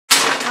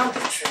can't be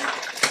true.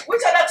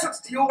 Which other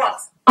truth do you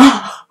want?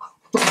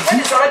 When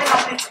it's already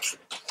happening to you.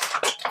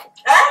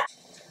 Eh?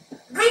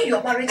 Ruin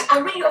your marriage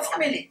and ruin your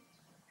family.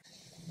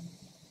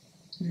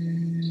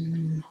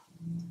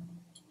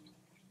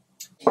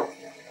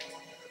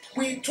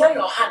 Withdraw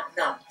your hand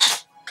now.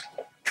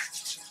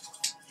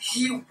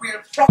 He will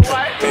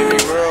Baby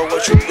girl,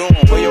 what you doing?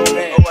 Where your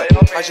man?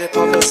 I just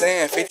popped up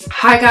saying 50.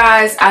 Hi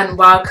guys, and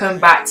welcome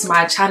back to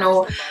my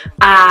channel,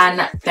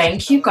 and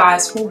thank you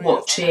guys for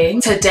watching.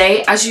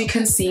 Today, as you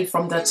can see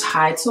from the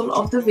title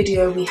of the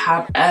video, we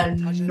have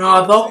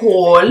another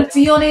haul. To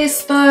be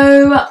honest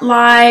though,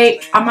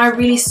 like, am I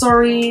really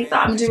sorry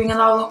that I'm doing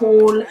another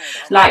haul?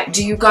 Like,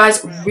 do you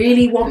guys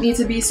really want me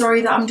to be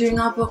sorry that I'm doing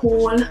another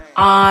haul?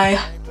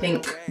 I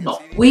think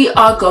not. We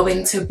are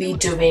going to be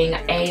doing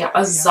a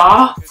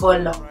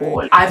Zaful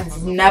haul.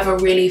 I've never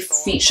really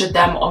featured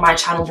them on my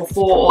channel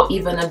before, or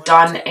even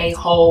done a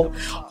whole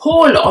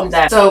haul on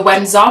them. So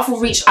when Zaful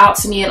reached out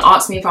to me and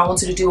asked me if I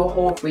wanted to do a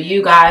haul for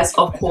you guys,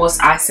 of course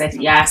I said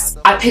yes.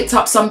 I picked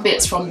up some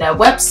bits from their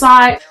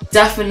website,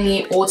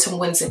 definitely autumn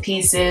winter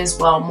pieces.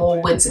 Well,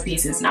 more winter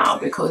pieces now,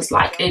 because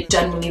like it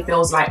generally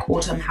feels like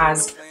autumn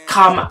has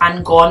come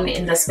and gone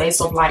in the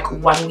space of like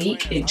 1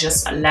 week. It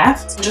just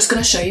left. I'm just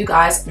gonna show you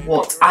guys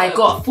what I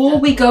got. Before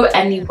we go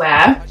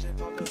anywhere,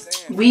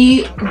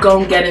 we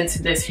gonna get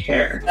into this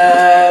hair.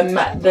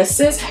 This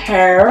is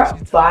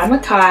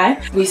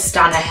HAIRBYMIKAI. We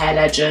stand a hair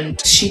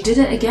legend. She did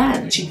it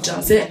again. She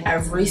does it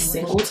every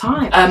single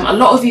time. A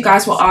lot of you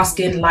guys were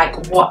asking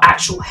like what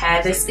actual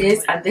hair this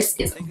is, and this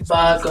is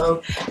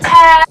Virgo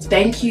hair.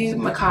 Thank you,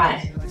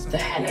 Mikai. The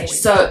hair legend.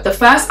 So the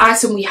first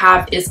item we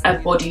have is a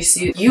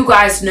bodysuit. You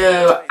guys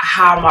know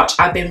how much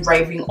I've been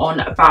raving on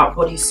about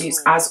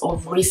bodysuits as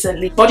of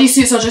recently.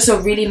 Bodysuits are just a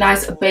really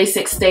nice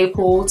basic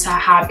staple to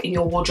have in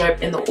your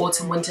wardrobe in the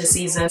autumn winter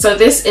season. So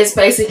this is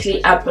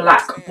basically a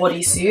black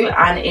bodysuit,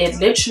 and it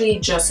literally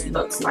just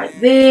looks like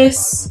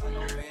this,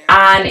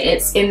 and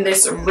it's in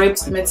this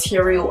ribbed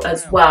material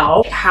as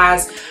well. It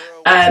has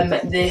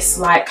this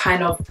like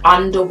kind of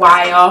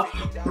underwire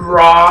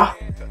bra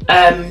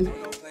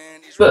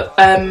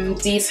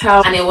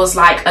detail, and it was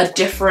like a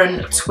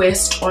different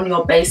twist on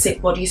your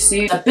basic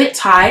bodysuit. A bit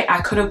tight. I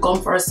could have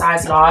gone for a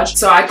size large,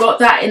 so I got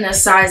that in a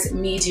size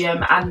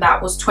medium, and that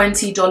was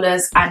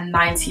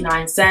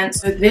 $20.99.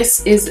 So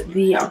this is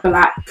the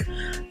black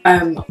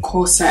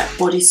corset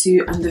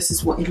bodysuit, and this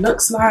is what it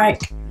looks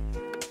like.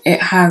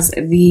 It has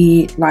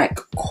the like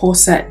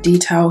corset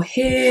detail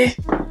here,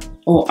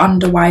 or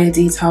underwire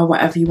detail,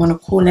 whatever you want to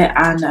call it,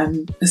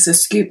 and it's a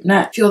scoop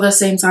neck. If you're the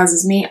same size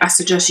as me, I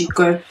suggest you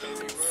go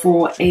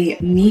for a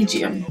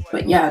medium.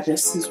 But yeah,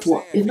 this is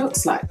what it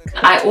looks like.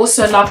 I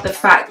also love the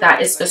fact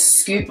that it's a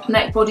scoop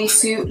neck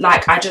bodysuit.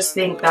 Like, I just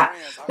think that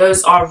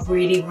those are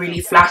really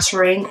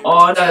flattering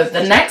on. So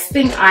the next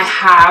thing I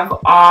have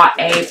are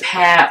a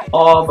pair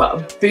of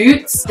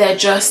boots. They're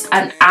just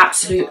an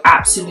absolute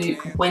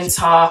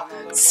winter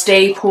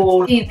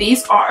staple.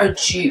 These are a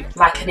dupe,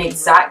 like an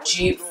exact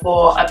dupe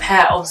for a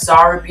pair of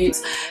Zara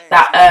boots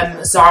that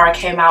Zara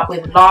came out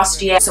with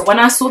last year. So when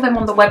I saw them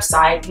on the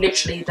website,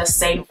 literally the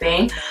same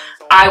thing,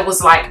 I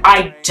was like,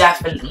 I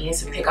definitely need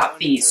to pick up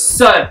these.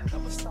 So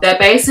they're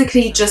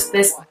basically just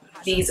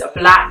these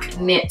black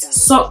knit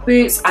sock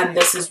boots, and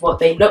this is what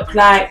they look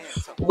like,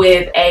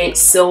 with a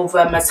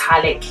silver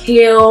metallic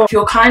heel. If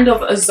you're kind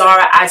of a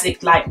Zara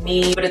addict like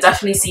me, you would have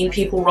definitely seen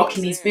people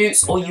rocking these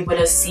boots, or you would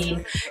have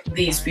seen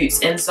these boots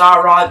in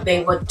Zara.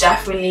 They were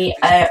definitely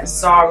a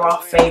Zara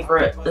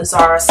favorite, the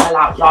Zara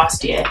sellout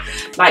last year.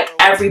 Like,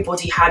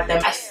 everybody had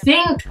them. I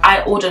think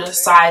I ordered a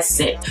size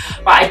 6,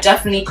 but I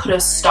definitely could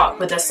have stuck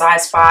with a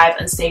size 5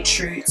 and stayed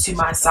true to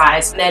my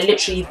size. They're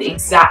literally the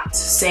exact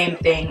same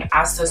thing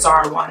as the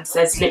Zara ones.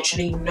 There's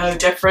literally no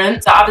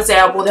difference. The other day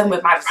I wore them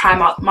with my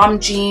Primark mum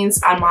jeans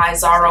and my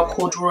Zara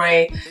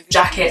corduroy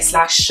jacket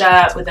slash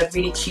shirt with a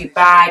really cute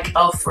bag,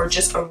 for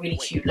just a really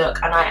cute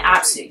look, and I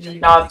absolutely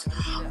loved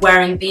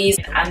wearing these,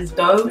 and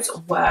those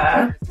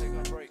were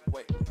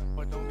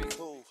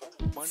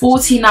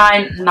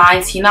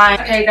 $49.99.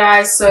 Okay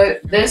guys, so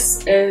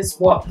this is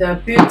what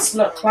the boots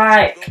look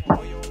like.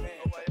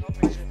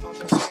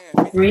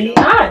 Really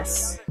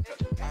nice.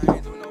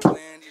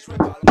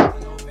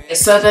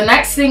 So the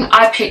next thing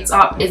I picked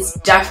up is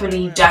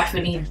definitely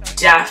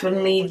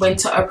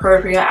winter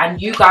appropriate,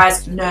 and you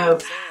guys know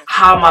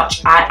how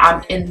much I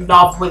am in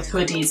love with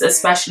hoodies,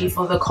 especially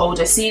for the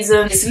colder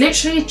season. It's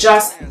literally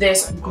just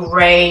this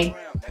grey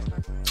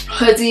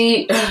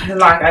hoodie,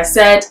 like I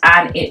said,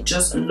 and it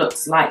just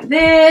looks like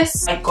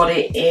this. I got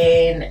it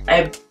in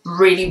a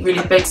really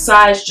big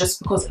size,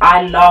 just because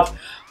I love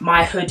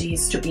my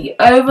hoodies to be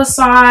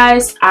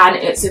oversized, and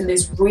it's in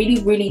this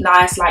really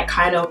nice, like,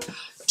 kind of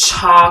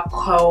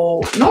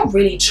charcoal, not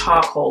really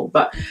charcoal,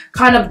 but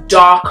kind of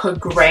darker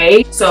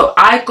grey. So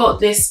I got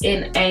this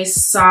in a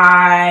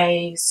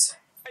size,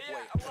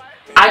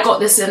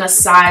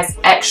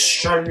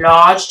 extra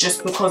large,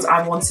 just because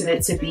I wanted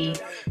it to be,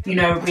 you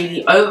know,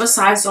 really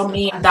oversized on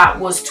me. That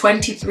was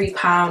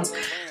 £23.99.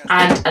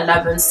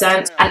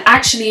 $2.11. And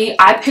actually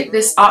I picked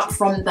this up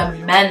from the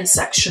men's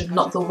section,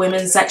 not the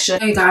women's section.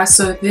 Hey guys,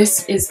 so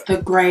this is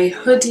the grey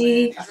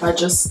hoodie. If I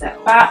just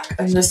step back,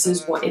 and this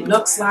is what it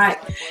looks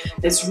like.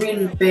 It's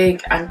really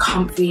big and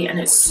comfy, and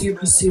it's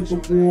super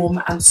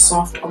warm and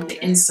soft on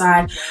the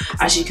inside.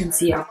 As you can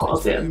see, I've got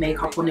a bit of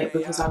makeup on it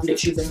because I've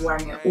literally been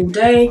wearing it all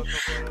day.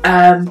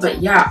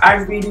 But yeah, I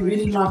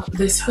really love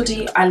this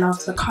hoodie. I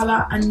love the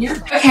color, and yeah.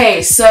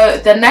 Okay, so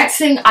the next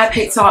thing I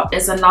picked up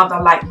is another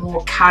like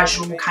more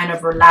casual, kind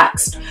of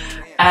relaxed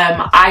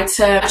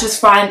item. I just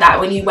find that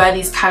when you wear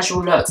these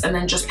casual looks and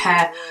then just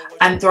pair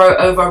and throw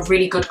over a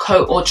really good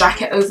coat or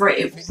jacket over it,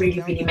 it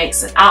really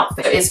makes an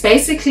outfit. It's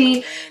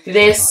basically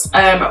this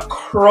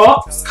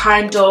cropped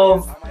kind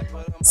of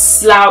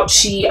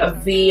slouchy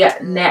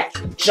v-neck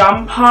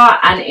jumper,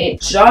 and it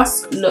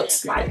just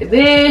looks like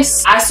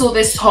this. I saw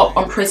this top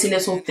on Pretty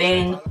Little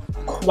Thing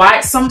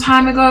quite some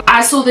time ago.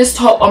 I saw this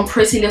top on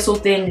Pretty Little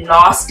Thing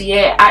last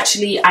year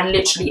actually, and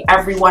literally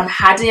everyone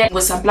had it,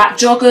 with some black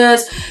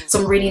joggers,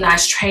 some really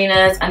nice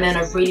trainers, and then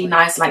a really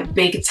nice like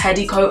big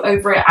teddy coat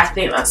over it. I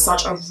think that's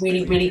such a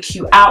really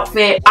cute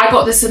outfit. I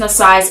got this in a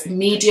size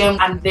medium,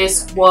 and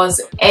this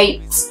was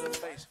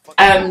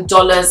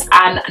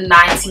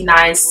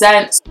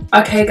 $8.99.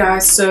 Okay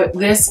guys, so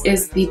this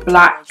is the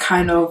black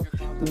kind of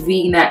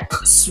v-neck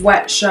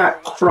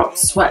sweatshirt, crop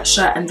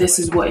sweatshirt, and this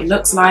is what it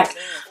looks like.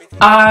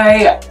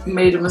 I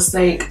made a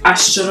mistake. I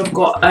should have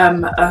got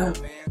a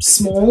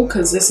small,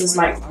 because this is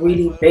like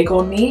really big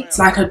on me. It's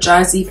like a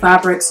jersey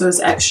fabric, so it's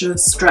extra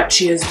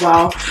stretchy as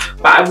well,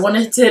 but I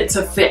wanted it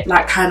to fit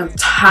like kind of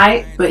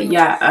tight. But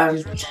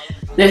yeah,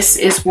 this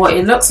is what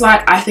it looks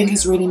like. I think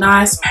it's really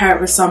nice. Pair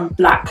it with some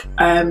black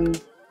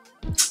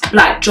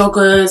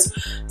joggers,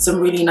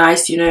 some really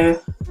nice, you know,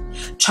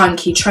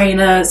 chunky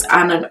trainers,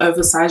 and an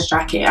oversized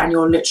jacket, and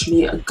you're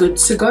literally good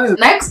to go.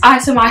 Next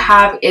item I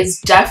have is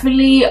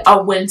definitely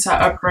a winter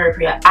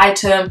appropriate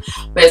item,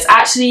 but it's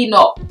actually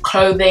not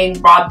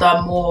clothing,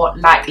 rather more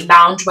like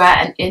loungewear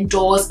and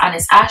indoors, and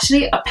it's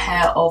actually a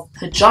pair of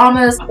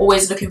pajamas. I'm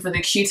always looking for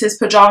the cutest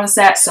pajama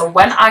set, so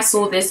when I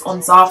saw this on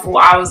Zaful,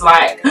 I was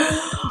like,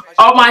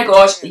 oh my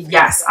gosh,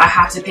 yes, I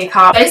have to pick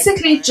up.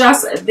 Basically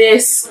just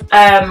this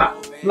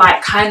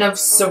like kind of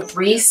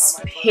cerise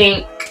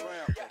pink,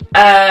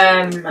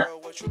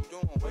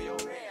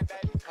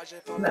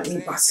 let me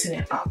button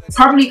it up.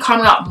 Probably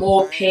coming up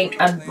more pink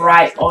and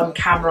bright on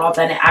camera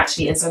than it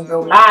actually is in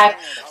real life.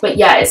 But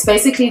yeah, it's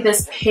basically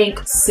this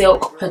pink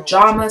silk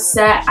pajama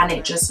set, and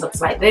it just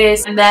looks like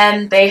this. And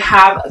then they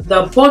have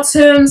the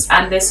bottoms,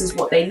 and this is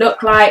what they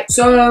look like.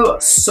 So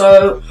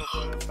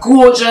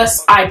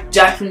gorgeous. I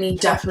definitely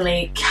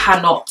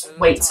cannot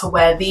wait to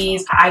wear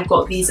these. I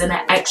got these in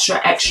an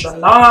extra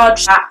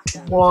large. That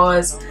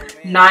was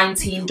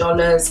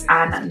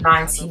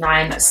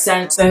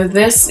 $19.99. So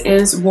this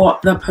is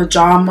what the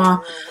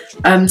pajama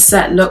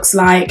set looks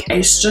like.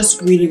 It's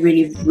just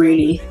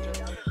really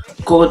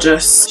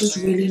gorgeous, just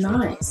really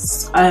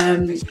nice.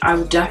 I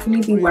would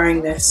definitely be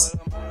wearing this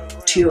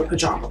to a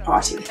pajama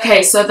party.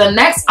 Okay, so the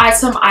next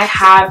item I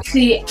have,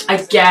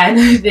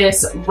 again,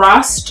 this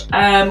rust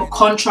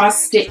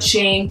contrast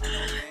stitching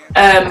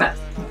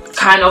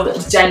kind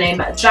of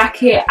denim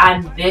jacket,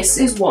 and this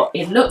is what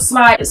it looks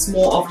like. It's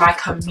more of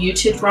like a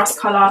muted rust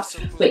color,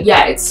 but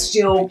yeah, it's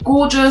still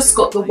gorgeous.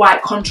 Got the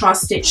white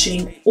contrast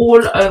stitching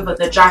all over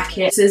the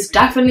jacket. This is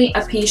definitely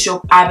a piece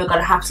you're either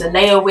gonna have to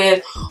layer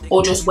with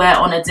or just wear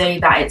on a day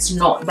that it's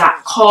not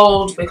that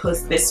cold,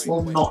 because this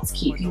will not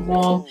keep you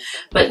warm.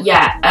 But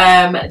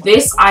yeah,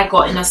 this I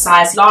got in a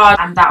size large,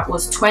 and that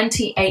was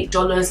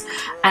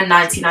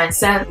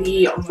 $28.99.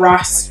 The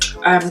rust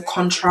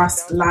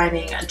contrast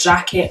lining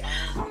jacket,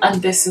 and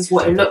this is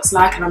what it looks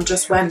like. And I'm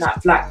just wearing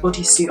that black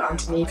bodysuit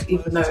underneath,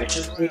 even though it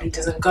just really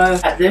doesn't go.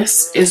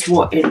 This is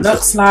what it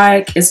looks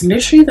like. It's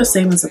literally the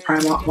same as the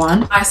Primark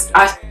one. I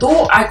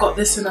thought I got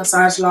this in a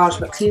size large,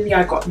 but clearly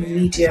I got a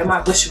medium.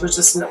 I wish it was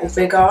just a little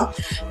bigger.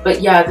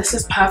 But yeah, this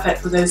is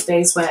perfect for those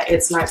days where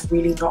it's like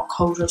really not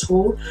cold at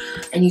all,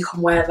 and you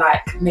can wear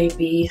like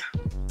maybe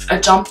a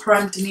jumper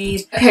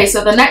underneath. Okay,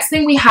 so the next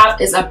thing we have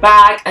is a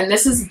bag, and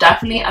this is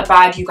definitely a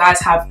bag you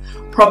guys have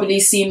probably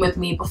seen with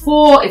me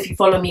before if you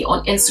follow me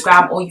on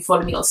Instagram or you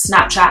follow me on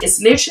Snapchat.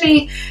 It's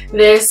literally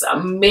this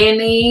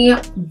mini,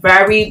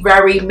 very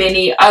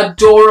mini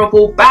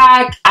adorable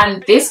bag,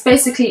 and this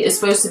basically is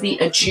supposed to be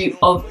a dupe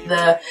of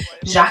the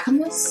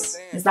Jacquemus.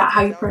 Is that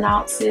how you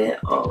pronounce it?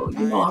 Oh,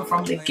 you know I'm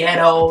from the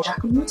ghetto.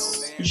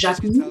 Jacquemus.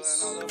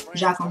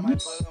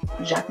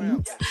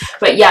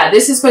 But yeah,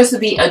 this is supposed to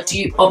be a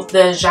dupe of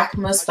the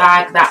Jacquemus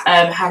bag that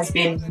has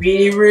been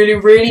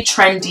really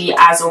trendy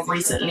as of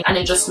recently, and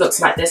it just looks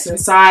like this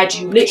inside.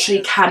 You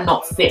literally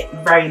cannot fit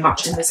very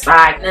much in this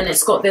bag, and then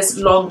it's got this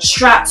long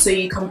strap so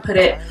you can put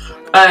it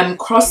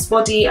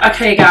crossbody.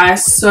 Okay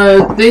guys,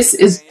 so this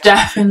is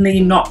definitely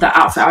not the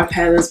outfit I would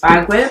pair this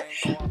bag with,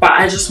 but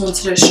I just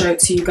wanted to show it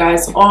to you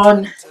guys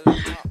on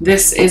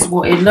This is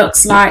what it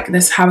looks like.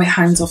 This is how it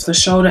hangs off the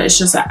shoulder. It's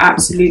just an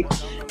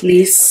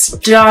absolutely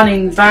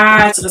stunning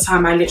bag. So the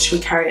time I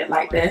literally carry it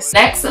like this.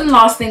 Next and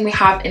last thing we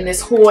have in this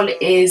haul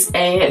is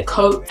a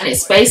coat, and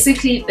it's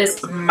basically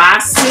this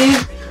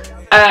massive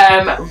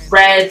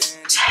red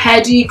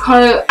teddy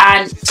coat,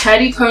 and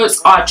teddy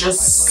coats are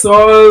just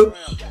so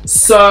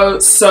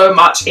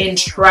much in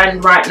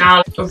trend right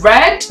now.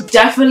 Red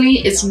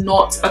definitely is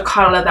not a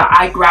color that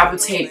I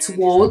gravitate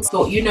towards.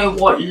 Thought, you know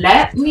what,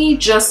 let me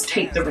just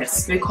take the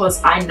risk,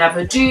 because I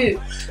never do.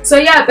 So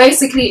yeah,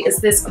 basically it's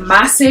this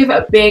massive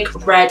big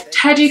red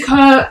teddy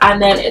coat,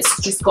 and then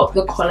it's just got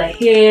the collar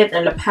here,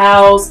 the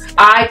lapels.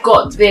 I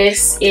got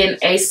this in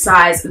a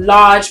size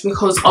large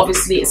because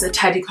obviously it's a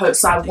teddy coat,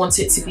 so I want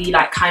it to be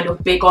like kind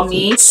of big on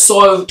me.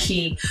 So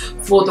key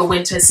for the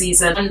winter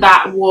season, and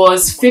that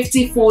was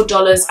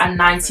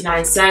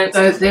 $54.99.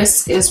 So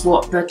this is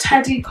what the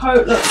teddy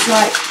coat looks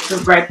like, the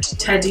red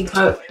teddy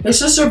coat. It's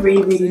just a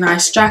really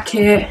nice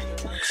jacket.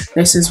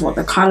 This is what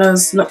the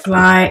colors look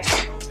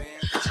like.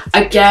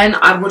 Again,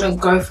 I wouldn't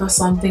go for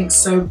something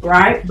so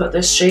bright, but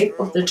the shape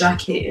of the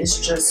jacket is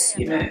just,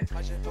 you know,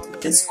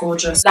 it's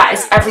gorgeous. That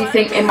is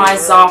everything in my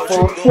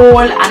Zaful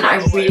haul, and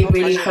I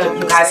really hope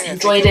you guys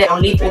enjoyed it.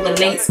 I'll leave all the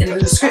links in the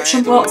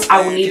description box.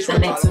 I will leave the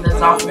link to the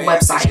Zaful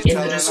website in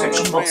the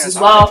description box as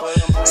well,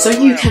 so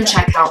you can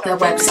check out their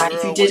website.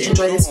 If you did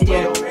enjoy this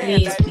video,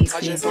 please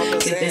give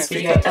this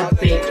video a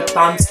big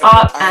thumbs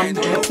up, and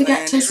don't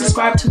forget to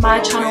subscribe to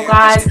my channel,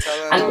 guys,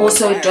 and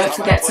also don't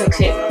forget to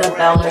click the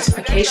bell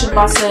notification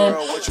button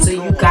so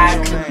you guys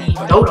can be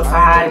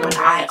notified when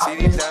I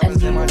upload a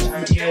new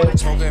video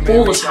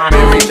all the time.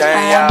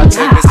 Yeah, I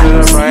take this to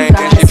the rain,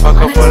 then she fuck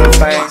up for the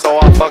fame.